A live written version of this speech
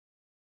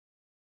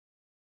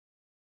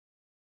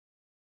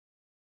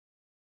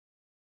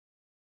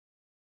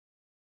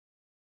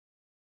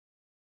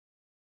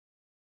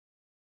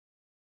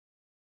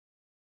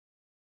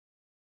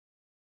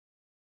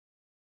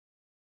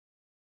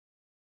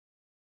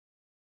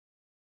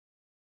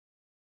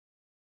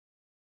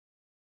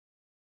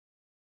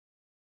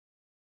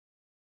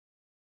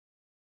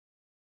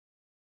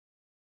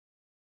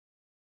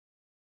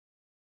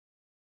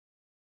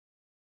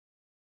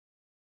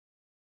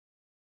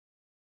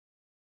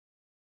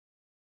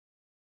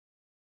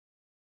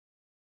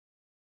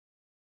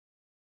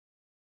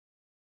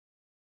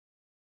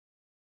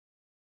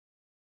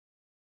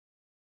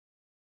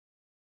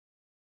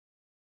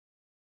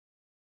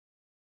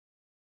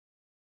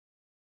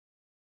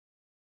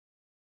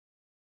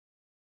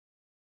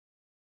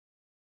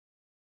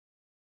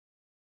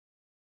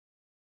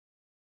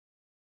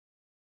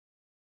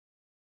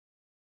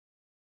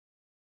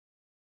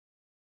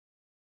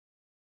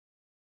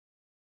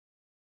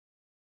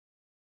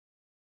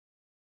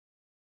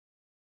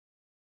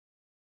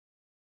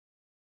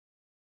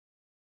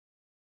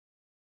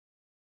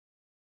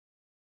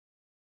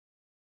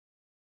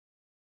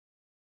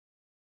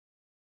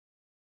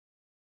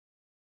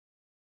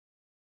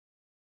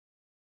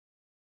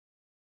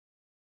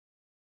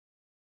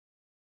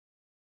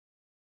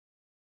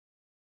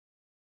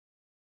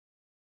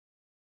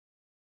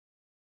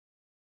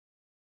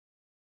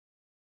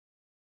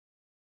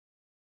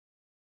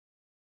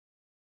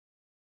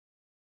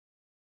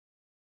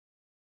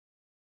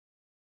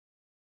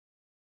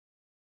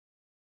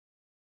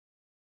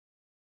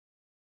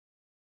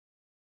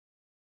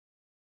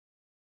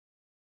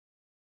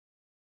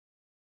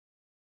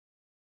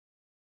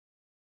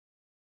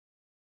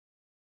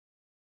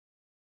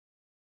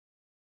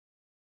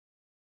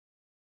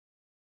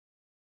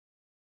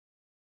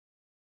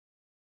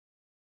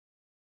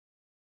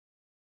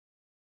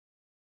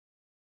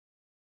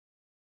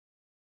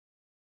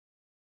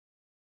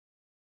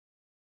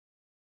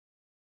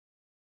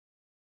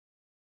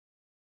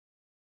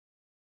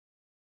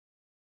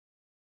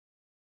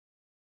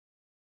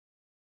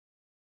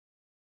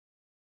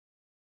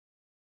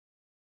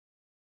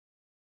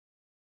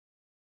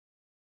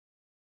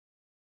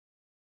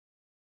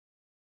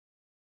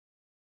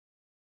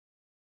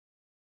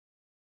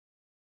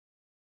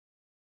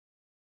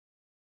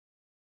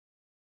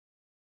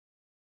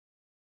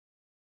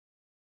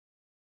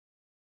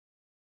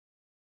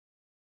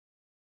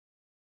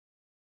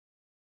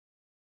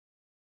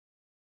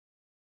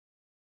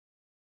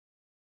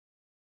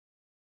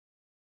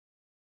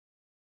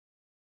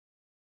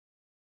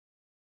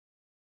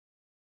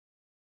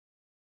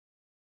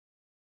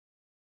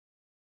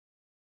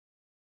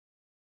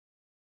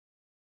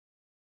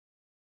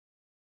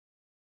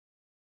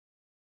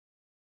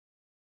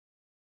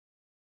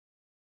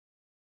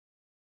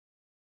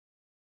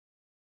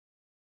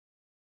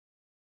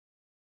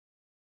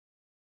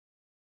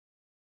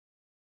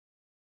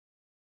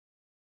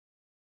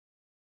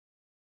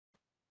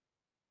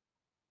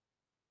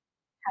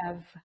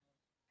have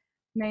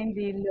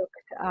mainly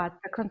looked at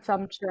the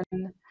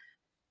consumption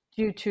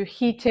due to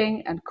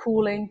heating and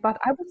cooling, but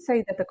I would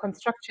say that the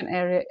construction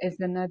area is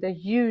another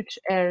huge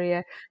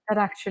area that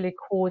actually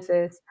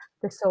causes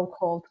the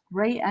so-called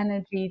gray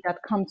energy that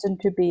comes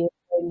into being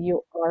when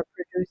you are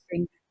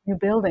producing new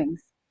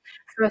buildings.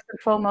 First and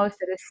foremost,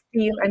 it is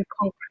steel and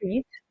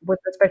concrete. With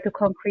respect to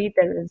concrete,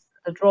 there is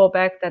the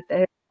drawback that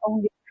there is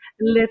only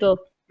little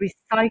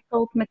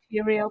recycled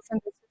materials in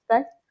this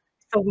respect.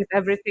 So with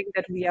everything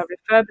that we are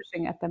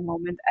refurbishing at the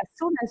moment, as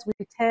soon as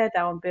we tear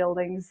down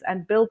buildings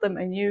and build them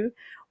anew,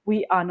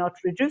 we are not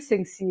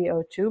reducing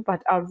CO2,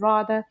 but are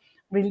rather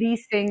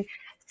releasing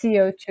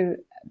CO2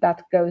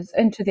 that goes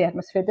into the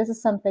atmosphere. This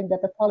is something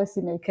that the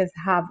policymakers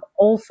have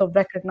also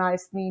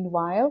recognized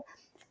meanwhile.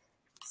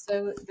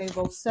 So they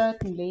will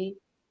certainly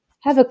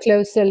have a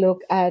closer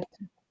look at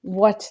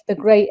what the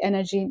grey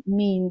energy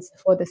means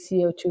for the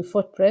CO2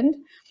 footprint.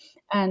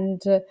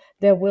 And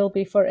there will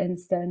be, for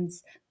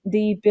instance,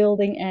 the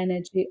building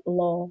energy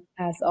law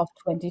as of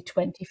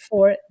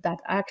 2024 that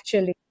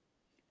actually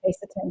pays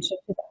attention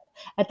to that.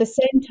 At the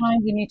same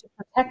time, we need to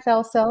protect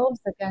ourselves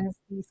against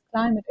these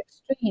climate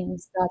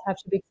extremes that have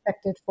to be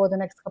expected for the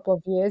next couple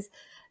of years.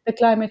 The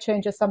climate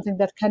change is something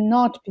that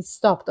cannot be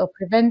stopped or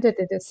prevented.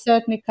 It is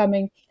certainly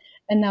coming,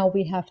 and now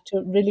we have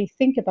to really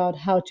think about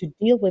how to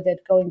deal with it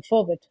going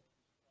forward.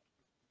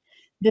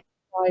 This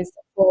applies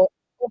for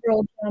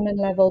overall German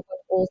level, but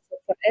also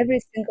for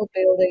every single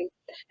building,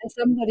 and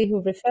somebody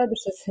who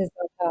refurbishes his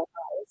or her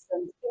house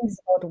and thinks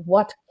about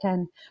what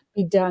can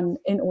be done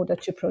in order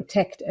to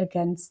protect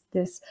against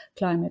this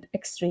climate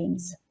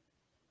extremes.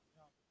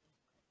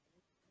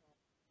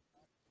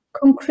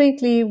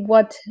 Concretely,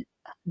 what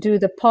do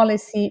the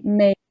policy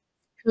makers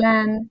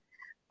plan?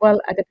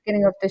 Well, at the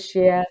beginning of this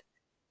year,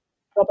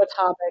 Robert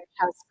Habeck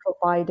has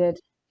provided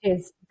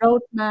his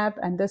roadmap,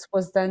 and this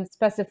was then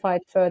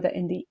specified further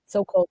in the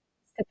so-called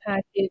Easter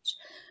package.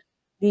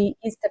 The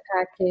Easter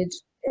package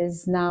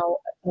was now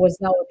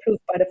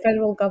approved by the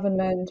federal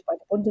government, by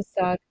the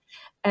Bundestag,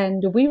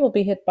 and we will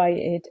be hit by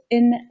it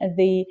in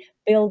the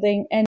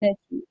building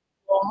energy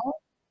law,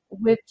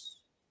 which,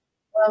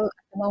 well, at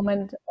the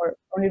moment or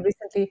only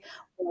recently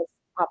was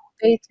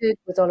updated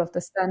with all of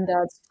the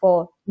standards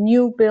for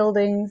new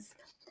buildings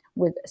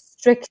with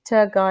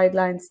stricter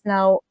guidelines.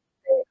 Now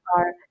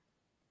they are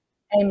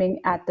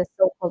aiming at the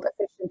so-called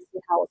efficiency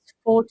house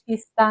 40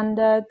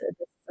 standard. This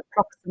is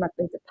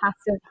approximately the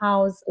passive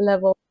house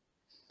level.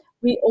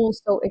 We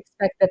also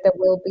expect that there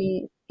will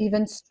be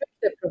even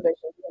stricter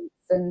provisions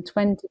in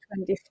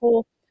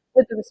 2024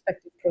 with the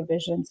respective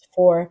provisions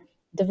for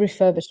the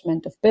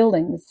refurbishment of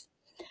buildings.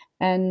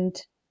 And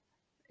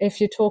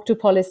if you talk to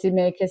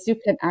policymakers, you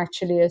can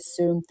actually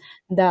assume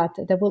that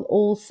there will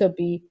also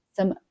be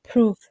some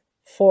proof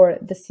for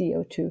the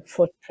CO2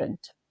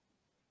 footprint.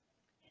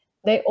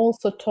 They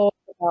also talk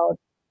about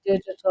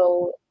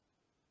digital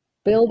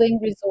building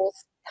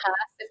resource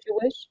tasks, if you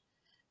wish,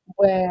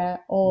 where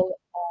all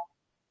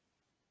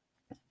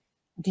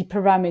the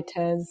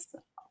parameters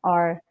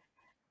are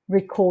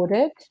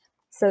recorded.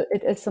 So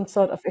it is some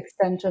sort of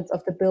extensions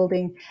of the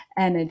building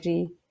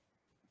energy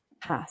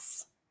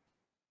pass.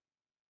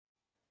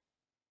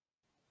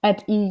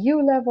 At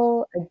EU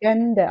level,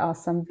 again, there are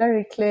some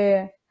very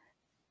clear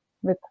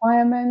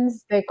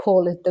requirements. They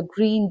call it the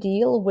Green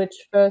Deal,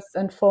 which first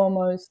and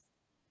foremost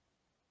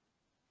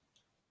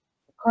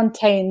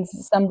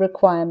contains some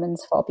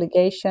requirements for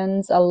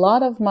obligations, a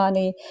lot of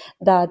money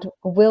that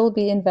will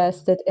be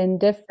invested in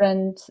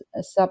different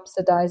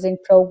subsidizing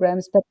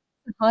programs, but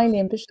highly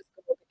ambitious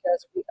goal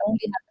because we only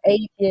have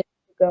 8 years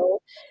to go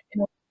in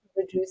order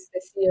to reduce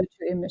the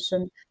CO2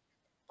 emission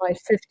by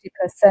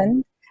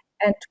 50%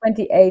 and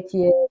 28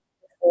 years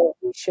before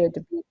we should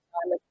be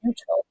climate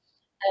neutral.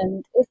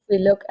 And if we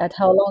look at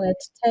how long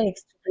it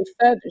takes to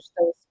refurbish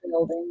those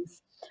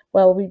buildings,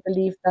 well, we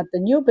believe that the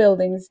new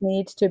buildings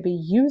need to be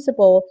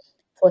usable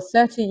for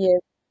 30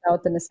 years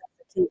without the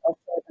necessity of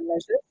further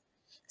measures.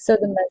 So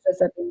the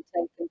measures are being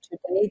taken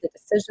today, the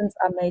decisions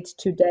are made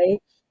today,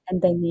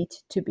 and they need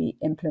to be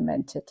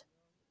implemented.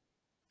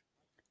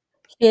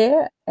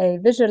 Here, a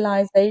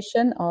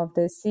visualization of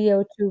the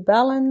CO2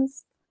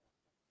 balance.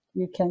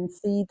 You can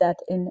see that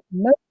in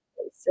most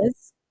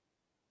cases,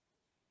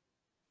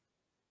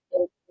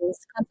 it is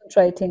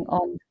concentrating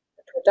on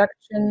the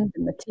production,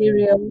 the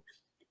material.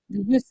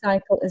 The use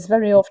cycle is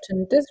very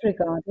often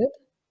disregarded,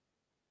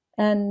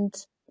 and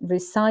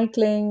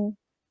recycling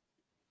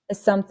is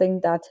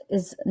something that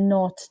is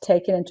not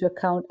taken into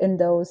account in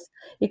those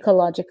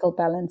ecological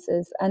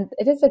balances. And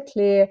it is a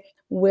clear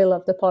will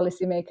of the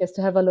policymakers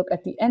to have a look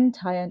at the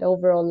entire and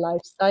overall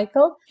life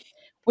cycle,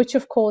 which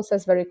of course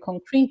has very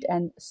concrete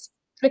and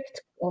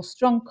strict or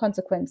strong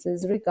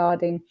consequences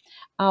regarding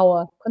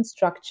our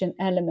construction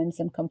elements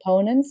and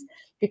components,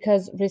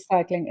 because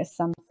recycling is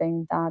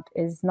something that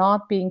is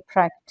not being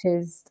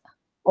practiced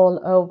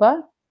all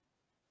over.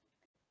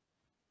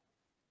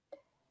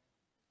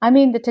 I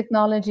mean, the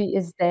technology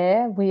is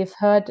there. We've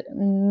heard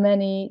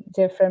many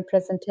different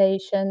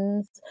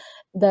presentations.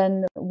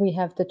 Then we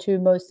have the two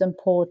most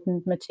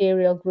important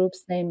material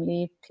groups,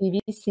 namely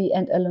PVC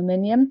and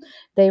aluminum.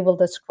 They will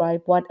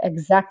describe what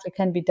exactly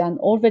can be done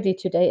already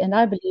today, and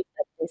I believe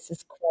that this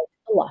is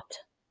quite a lot.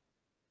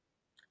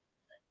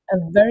 A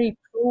very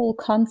cruel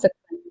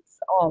consequence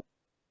of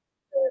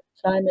the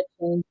climate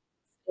change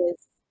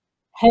is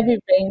heavy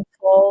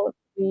rainfall.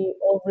 We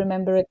all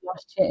remember it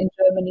last year in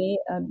Germany.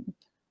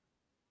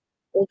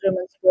 All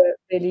Germans were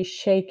really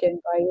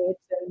shaken by it.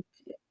 And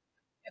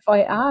if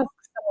I ask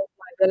some of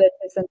my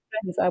relatives and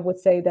friends, I would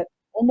say that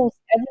almost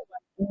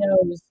everyone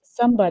knows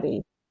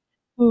somebody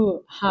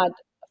who had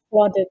a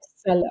flooded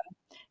cellar,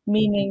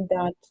 meaning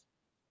that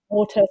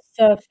water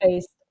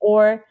surfaced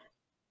or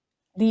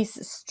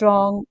these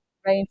strong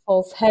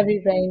rainfalls, heavy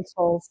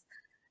rainfalls,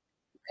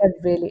 can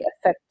really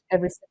affect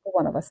every single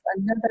one of us.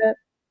 Another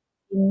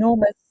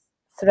enormous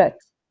threat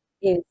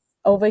is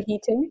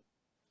overheating.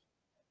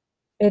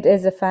 It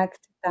is a fact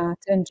that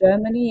in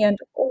Germany and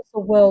also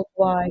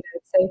worldwide,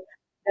 I'd say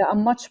there are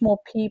much more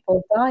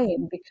people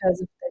dying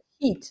because of the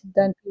heat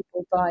than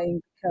people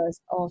dying because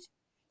of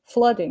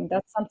flooding.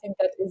 That's something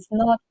that is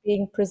not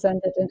being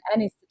presented in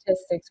any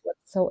statistics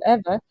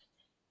whatsoever,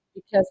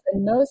 because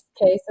in most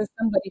cases,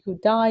 somebody who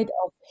died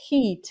of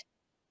heat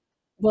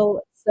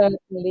will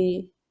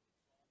certainly,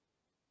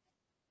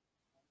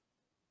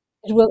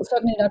 it will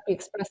certainly not be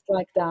expressed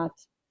like that.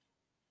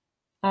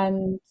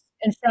 And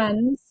in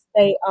France,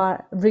 they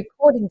are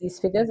recording these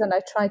figures, and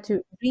I try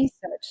to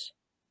research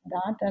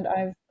that. And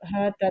I've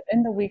heard that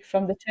in the week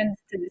from the 10th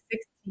to the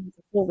 16th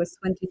of August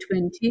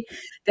 2020,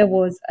 there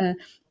was a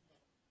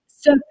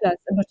surplus,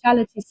 a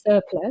mortality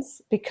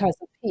surplus because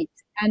of heat.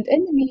 And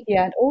in the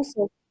media and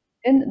also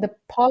in the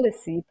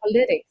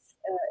politics,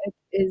 it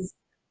is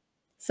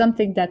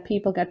something that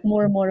people get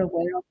more and more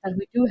aware of, that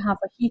we do have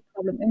a heat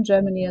problem in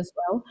Germany as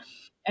well.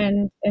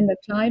 And in the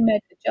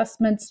climate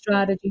adjustment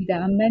strategy,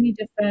 there are many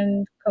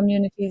different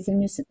communities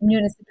and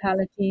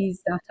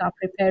municipalities that are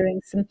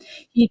preparing some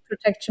heat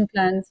protection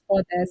plans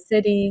for their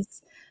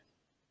cities.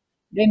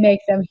 They make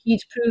them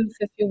heat proof,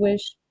 if you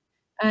wish.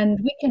 And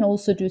we can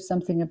also do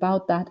something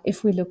about that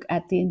if we look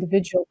at the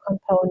individual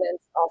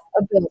components of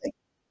a building.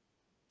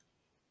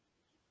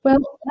 Well,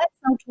 let's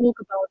now talk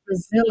about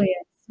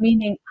resilience,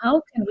 meaning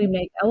how can we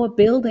make our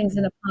buildings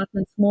and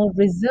apartments more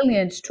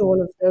resilient to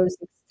all of those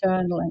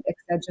external and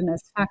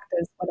exogenous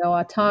factors? What are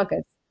our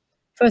targets?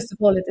 First of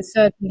all, it is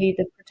certainly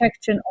the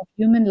protection of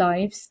human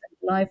lives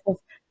and life of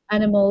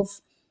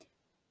animals.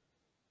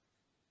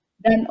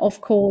 Then,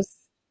 of course,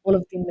 all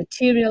of the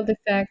material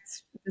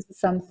defects. This is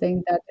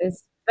something that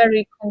is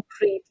very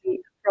concretely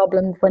a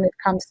problem when it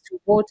comes to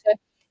water.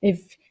 If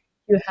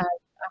you have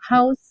a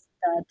house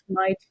that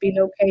might be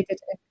located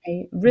in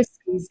a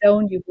risky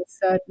zone, you will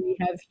certainly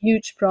have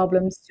huge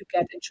problems to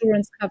get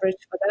insurance coverage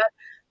for that.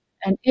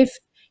 And if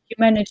you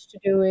manage to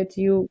do it,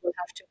 you will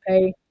have to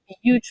pay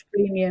huge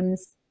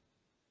premiums.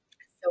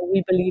 So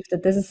we believe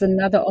that this is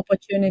another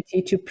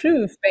opportunity to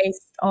prove,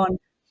 based on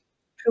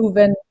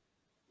proven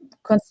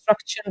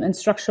construction and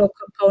structural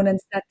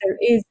components, that there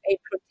is a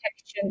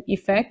protection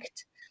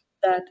effect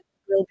that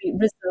will be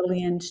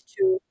resilient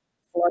to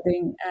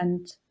flooding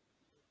and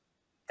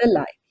the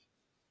like.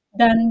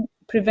 Then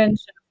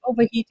prevention of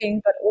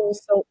overheating, but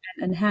also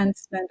an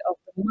enhancement of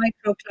the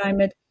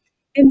microclimate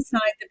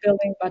inside the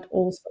building, but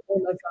also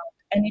all around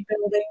any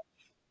building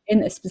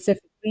in a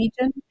specific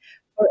region.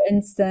 For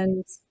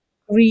instance,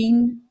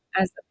 green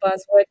as a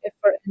buzzword, if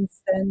for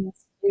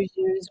instance you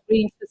use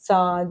green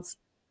facades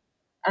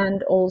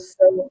and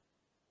also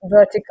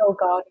vertical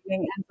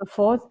gardening and so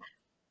forth,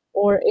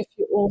 or if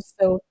you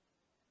also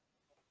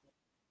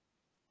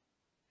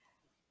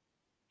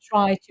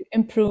try to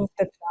improve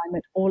the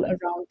climate all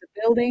around the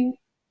building.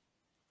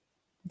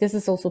 This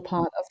is also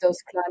part of those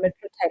climate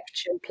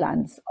protection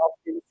plans of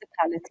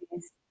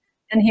municipalities.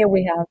 And here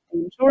we have the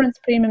insurance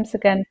premiums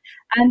again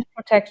and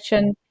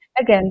protection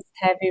against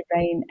heavy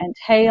rain and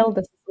hail.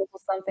 This is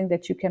also something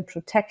that you can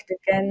protect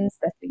against,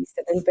 at least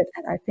a little bit.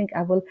 And I think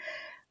I will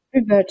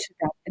revert to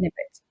that in a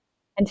bit.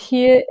 And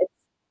here it's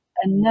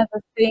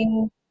another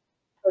thing,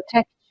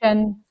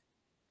 protection.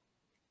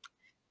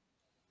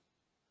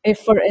 If,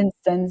 for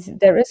instance,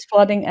 there is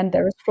flooding and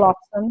there is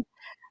flotsam,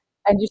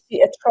 and you see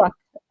a truck,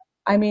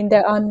 I mean,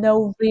 there are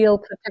no real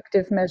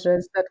protective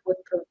measures that would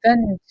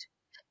prevent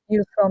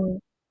you from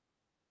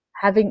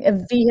having a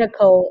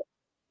vehicle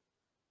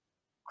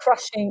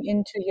crushing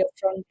into your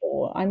front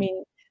door. I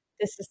mean,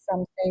 this is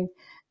something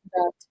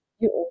that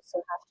you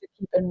also have to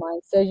keep in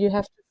mind. So you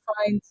have to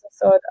find some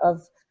sort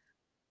of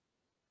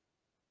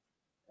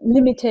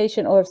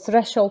limitation or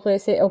threshold where you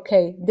say,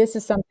 okay, this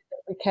is something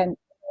that we can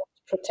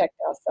protect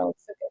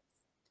ourselves against.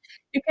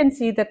 You can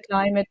see that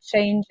climate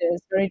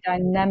changes very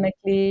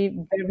dynamically,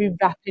 very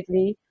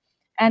rapidly.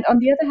 And on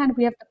the other hand,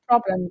 we have the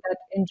problem that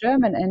in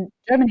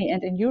Germany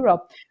and in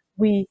Europe,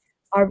 we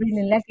are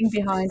really lagging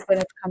behind when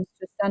it comes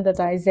to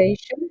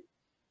standardization.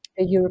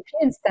 The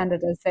European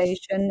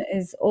standardization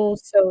is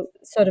also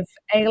sort of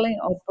ailing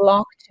or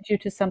blocked due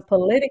to some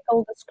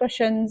political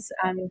discussions,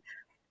 and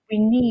we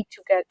need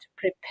to get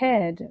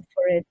prepared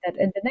for it that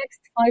in the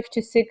next 5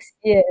 to 6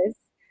 years,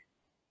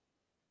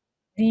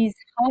 these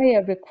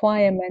higher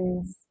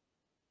requirements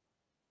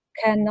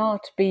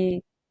cannot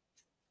be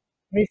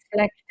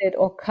reflected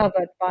or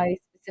covered by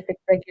specific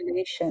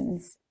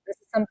regulations. This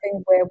is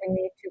something where we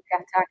need to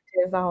get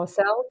active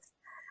ourselves,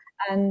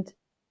 and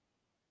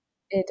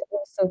it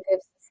also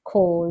gives us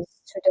cause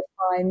to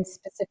define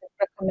specific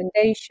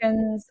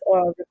recommendations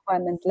or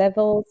requirement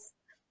levels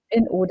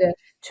in order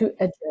to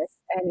address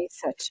any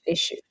such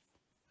issue.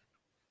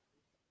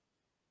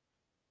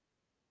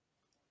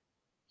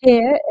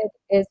 Here it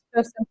is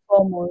first and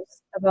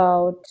foremost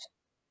about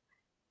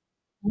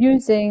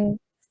using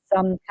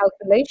some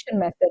calculation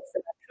methods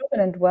that are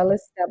proven and well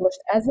established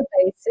as a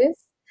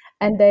basis,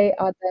 and they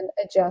are then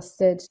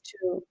adjusted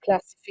to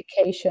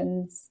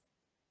classifications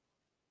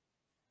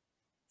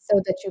so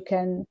that you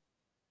can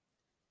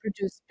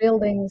produce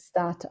buildings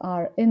that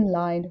are in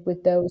line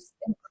with those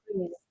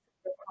increased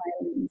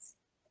requirements.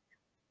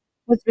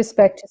 With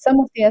respect to some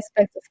of the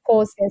aspects, of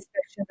course, the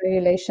inspection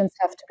regulations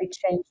have to be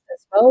changed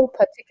as well,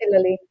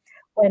 particularly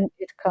when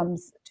it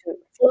comes to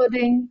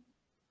flooding,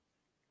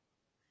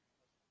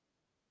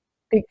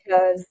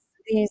 because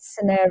these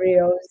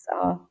scenarios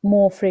are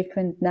more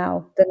frequent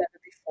now than ever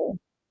before.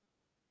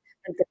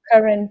 And the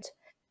current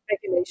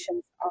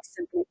regulations are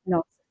simply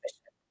not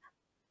sufficient.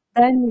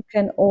 Then you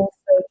can also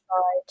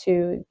try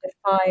to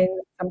define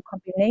some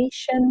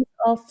combinations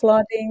of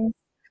flooding.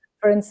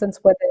 For instance,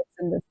 whether it's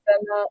in the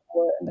cellar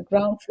or in the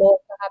ground floor,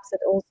 perhaps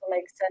it also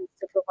makes sense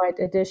to provide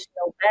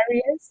additional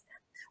barriers,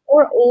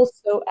 or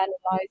also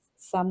analyze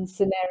some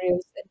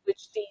scenarios in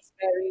which these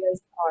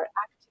barriers are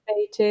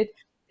activated.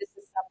 This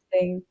is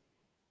something,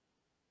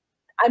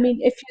 I mean,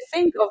 if you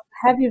think of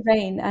heavy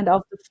rain and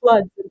of the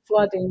floods and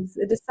floodings,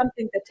 it is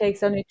something that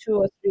takes only 2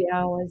 or 3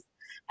 hours.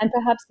 And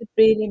perhaps it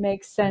really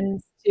makes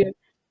sense to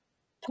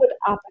put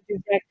up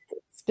direct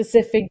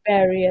specific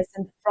barriers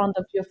in front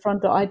of your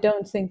front door. I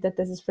don't think that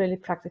this is really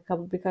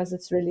practicable because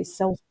it's really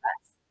so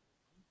fast.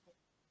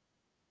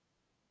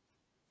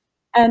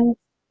 And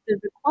the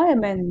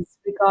requirements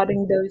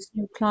regarding those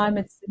new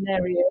climate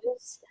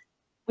scenarios,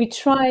 we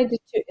tried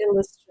to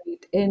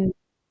illustrate in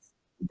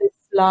this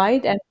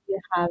slide, and we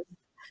have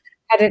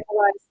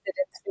categorized it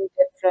in three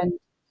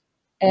different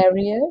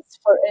areas.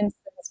 For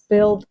instance,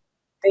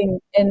 building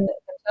in the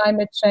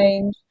climate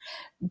change,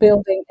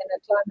 building in a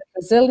climate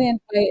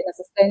resilient way, in a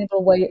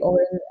sustainable way, or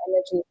in an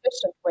energy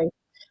efficient way.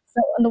 So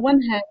on the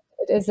one hand,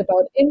 it is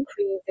about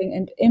increasing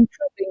and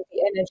improving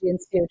the energy and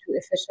CO2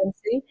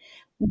 efficiency,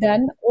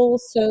 then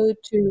also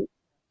to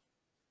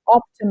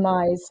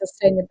optimize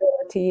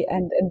sustainability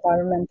and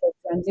environmental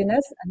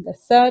friendliness. And the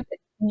third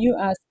new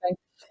aspect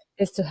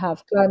is to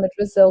have climate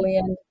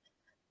resilient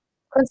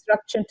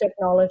construction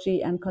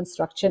technology and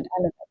construction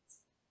elements.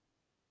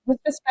 With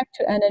respect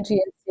to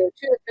energy and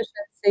CO2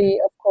 efficiency,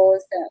 of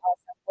course, there are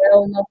some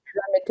well-known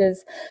parameters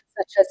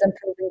such as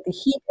improving the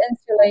heat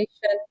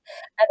insulation.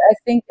 And I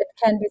think it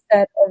can be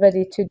said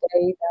already today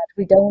that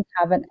we don't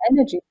have an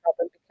energy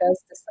problem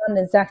because the sun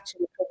is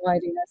actually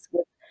providing us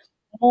with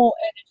more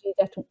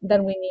energy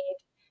than we need.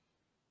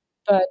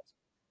 But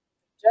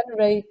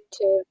generative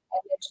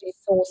energy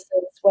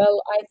sources,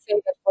 well, I'd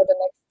say that for the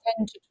next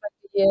 10 to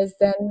 20 years,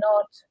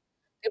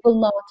 they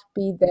will not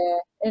be there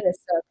in a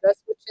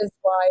surplus, which is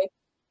why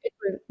it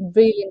will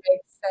really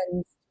make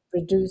sense to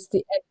reduce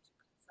the energy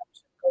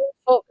consumption going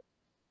forward.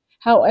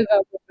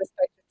 However, with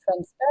respect to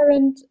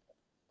transparent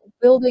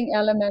building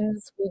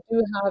elements, we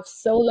do have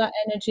solar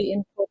energy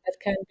input that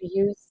can be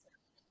used.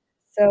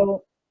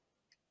 So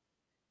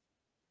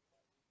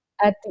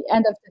at the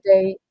end of the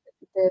day,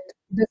 that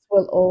this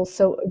will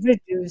also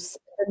reduce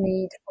the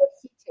need for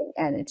heating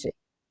energy.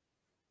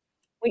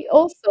 We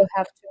also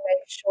have to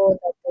make sure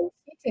that the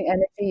heating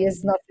energy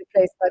is not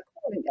replaced by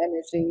cooling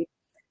energy.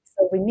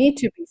 So we need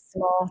to be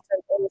smart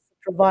and also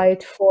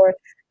provide for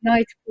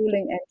night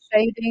cooling and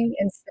shading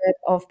instead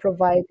of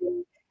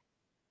providing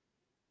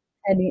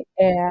any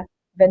air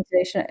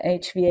ventilation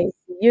HVAC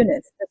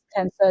units. This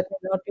can certainly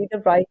not be the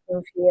right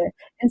move here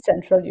in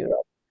Central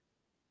Europe.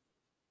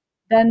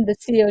 Then the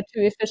CO2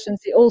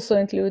 efficiency also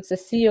includes the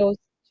CO2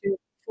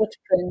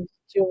 footprint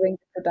during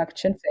the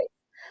production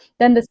phase.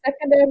 Then the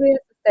second area,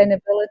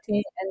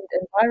 sustainability and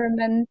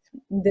environment.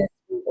 This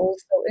will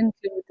also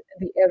include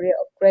the area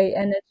of grey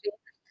energy,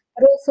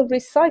 but also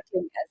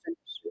recycling as an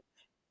issue,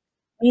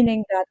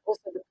 meaning that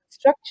also the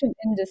construction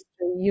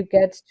industry, you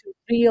get to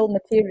real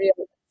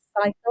material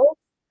cycles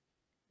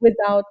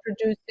without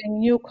producing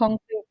new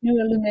concrete,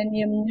 new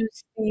aluminum, new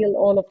steel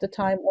all of the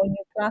time, or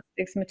new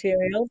plastics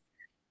materials.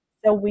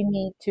 So we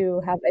need to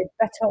have a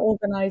better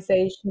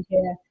organization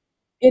here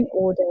in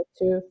order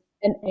to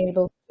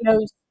enable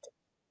closed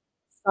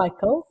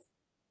cycles,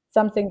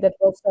 something that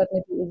will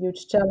certainly be a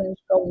huge challenge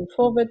going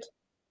forward.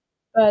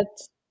 But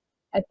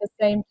at the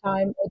same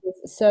time, it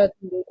is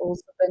certainly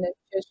also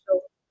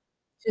beneficial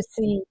to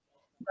see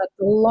that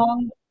the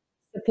long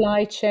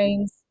supply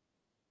chains,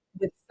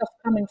 with stuff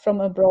coming from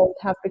abroad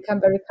have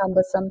become very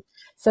cumbersome.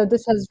 So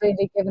this has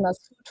really given us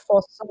food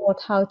for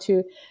thought how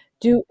to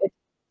do it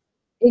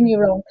in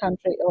your own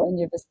country or in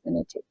your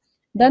vicinity.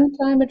 Then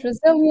climate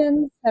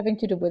resilience, having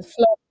to do with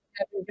flood,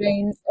 heavy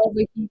rains,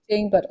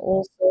 overheating, but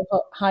also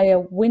higher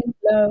wind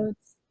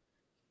loads,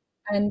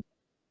 and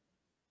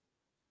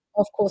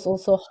of course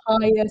also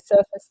higher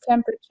surface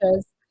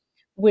temperatures,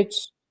 which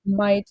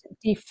might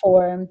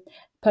deform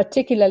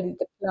particularly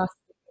the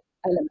plastic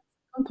elements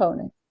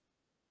components.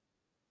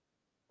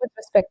 With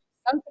respect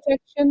to sun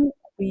protection,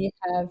 we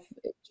have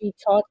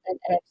GTOT and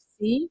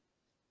FC,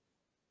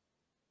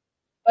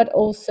 but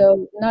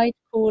also night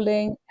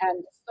cooling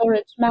and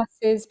storage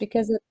masses,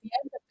 because at the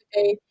end of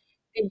the day,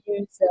 the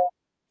user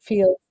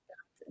feels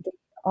that the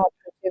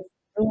operative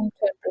room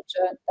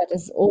temperature that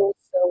is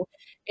also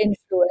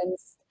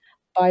influenced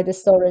by the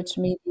storage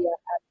media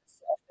and the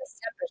surface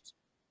temperature.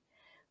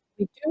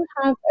 We do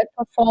have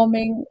a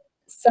performing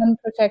sun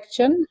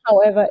protection.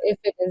 However, if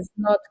it is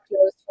not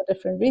closed for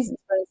different reasons,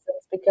 for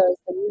instance, because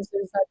the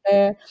user is not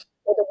there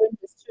or the wind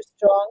is too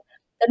strong,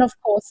 then of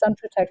course sun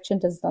protection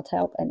does not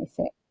help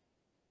anything.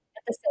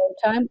 At the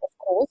same time, of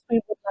course, we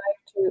would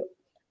like to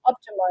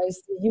optimize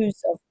the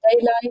use of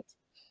daylight.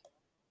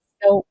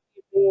 So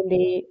we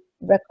really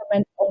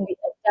recommend only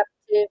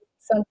adaptive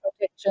sun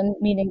protection,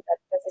 meaning that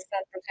there's a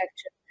sun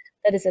protection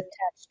that is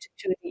attached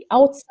to the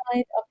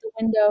outside of the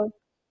window,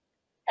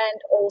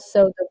 and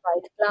also the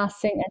right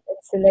glassing and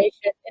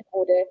insulation in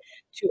order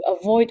to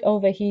avoid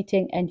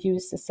overheating and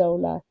use the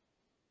solar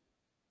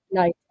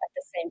light at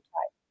the same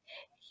time.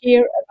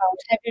 Here about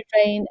heavy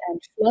rain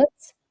and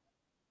floods.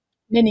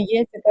 Many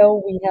years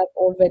ago, we have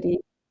already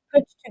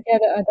put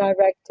together a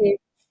directive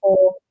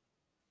for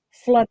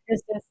flood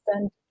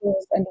resistant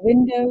doors and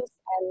windows,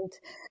 and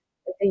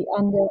the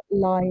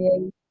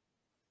underlying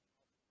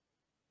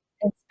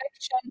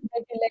inspection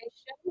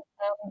regulation.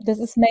 This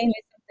is mainly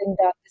something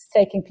that is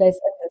taking place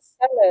at the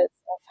cellars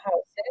of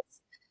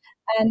houses,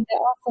 and there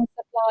are some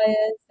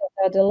suppliers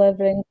that are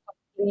delivering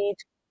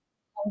complete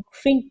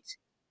concrete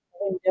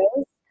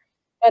windows,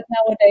 but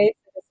nowadays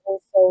it is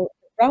also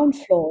the ground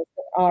floors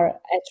that are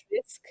at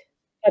risk,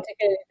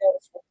 particularly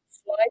those with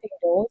sliding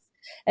doors.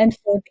 And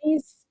for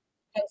these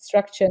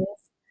constructions,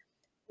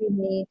 we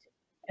need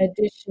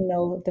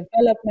additional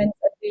development,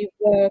 and we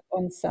work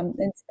on some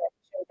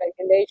inspection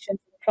regulations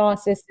and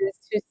processes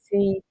to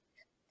see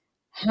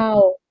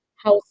how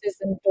houses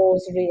and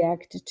doors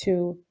react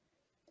to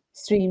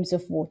streams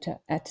of water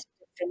at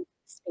different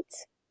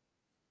speeds.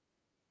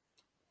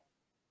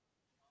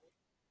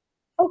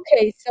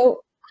 Okay,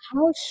 so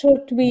how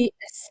should we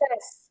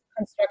assess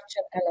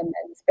construction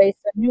elements based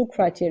on new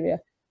criteria?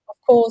 Of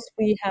course,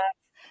 we have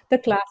the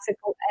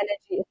classical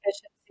energy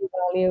efficiency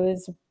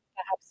values,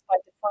 perhaps by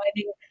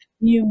defining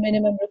new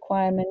minimum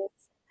requirements.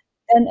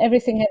 Then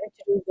everything having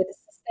to do with the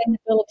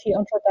sustainability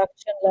on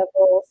production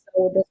level.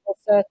 So this will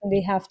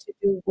certainly have to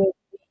do with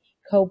the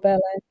eco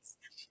balance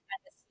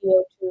and the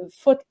CO2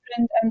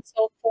 footprint and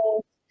so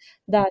forth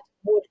that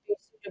would be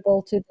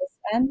suitable to this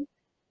end.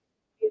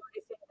 The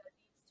only thing that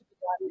needs to be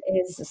done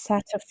is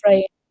set a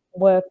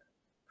framework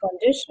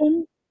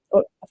condition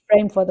or a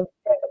frame for the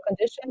framework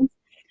conditions.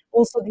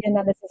 Also, the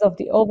analysis of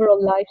the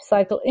overall life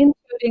cycle,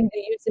 including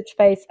the usage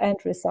phase and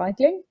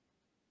recycling.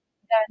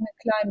 Then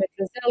climate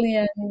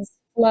resilience,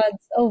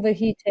 floods,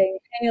 overheating,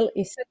 hail,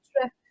 etc.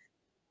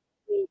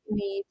 We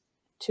need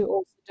to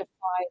also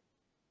define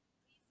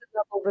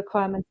level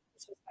requirements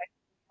with respect.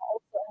 We are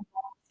also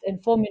involved in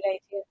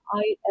formulating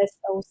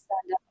ISO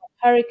standard of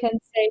hurricane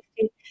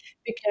safety,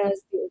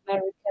 because the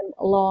American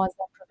laws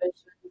and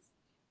provisions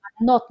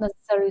are not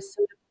necessarily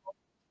suitable,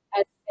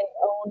 as they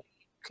only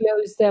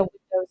close their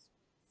windows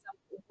with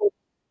some wood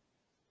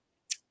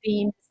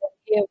beams. And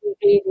here we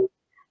really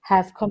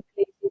have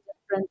completely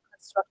different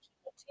construction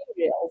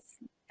materials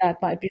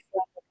that might be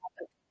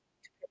flammable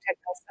to protect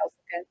ourselves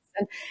against.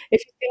 And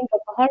if you think of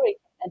a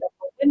hurricane and of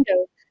a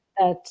window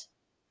that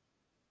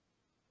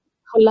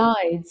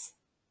collides,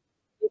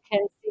 you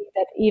can see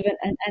that even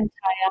an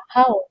entire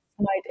house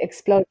might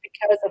explode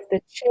because of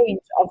the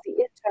change of the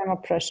internal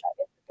pressure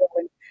in the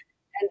building.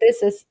 And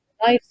this is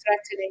life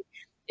threatening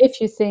if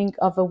you think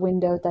of a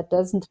window that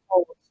doesn't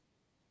hold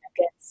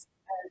against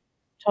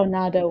a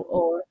tornado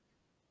or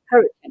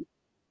hurricane.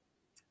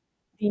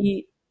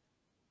 The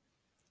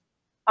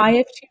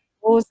IFT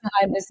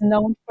Rosenheim is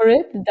known for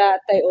it,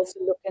 that they also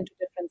look into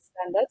different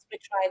standards. We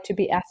try to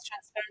be as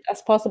transparent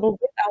as possible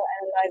with our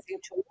analyzing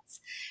tools,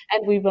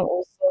 and we will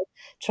also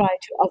try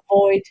to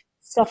avoid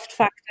soft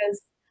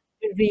factors.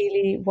 We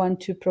really want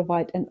to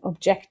provide an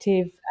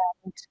objective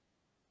and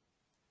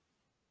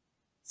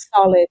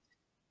solid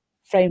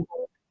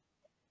framework.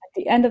 At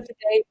the end of the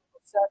day, we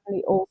will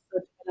certainly also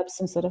develop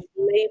some sort of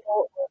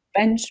label or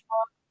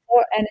benchmark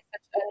for any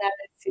such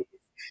analysis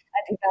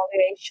and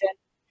evaluation.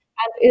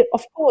 And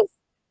of course,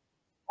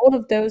 all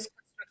of those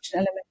construction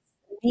elements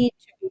need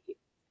to be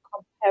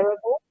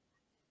comparable.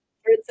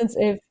 For instance,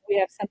 if we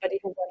have somebody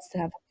who wants to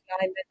have a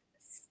climate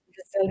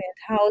resilient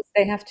house,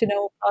 they have to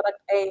know product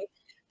A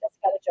does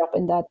a better job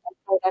in that than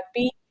product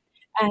B.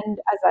 And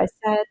as I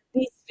said,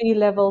 these three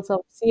levels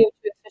of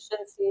CO2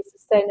 efficiency,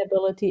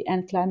 sustainability,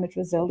 and climate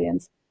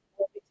resilience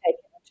will be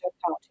taken into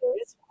account here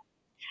as well.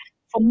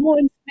 For more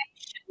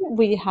information,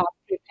 we have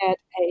prepared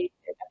a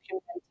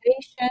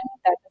documentation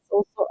that is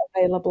also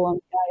available on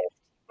the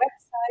IFT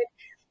website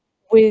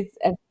with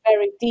a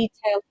very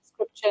detailed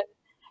description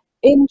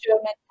in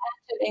German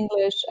and in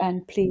English,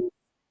 and please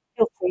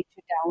feel free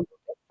to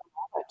download it from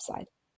our website.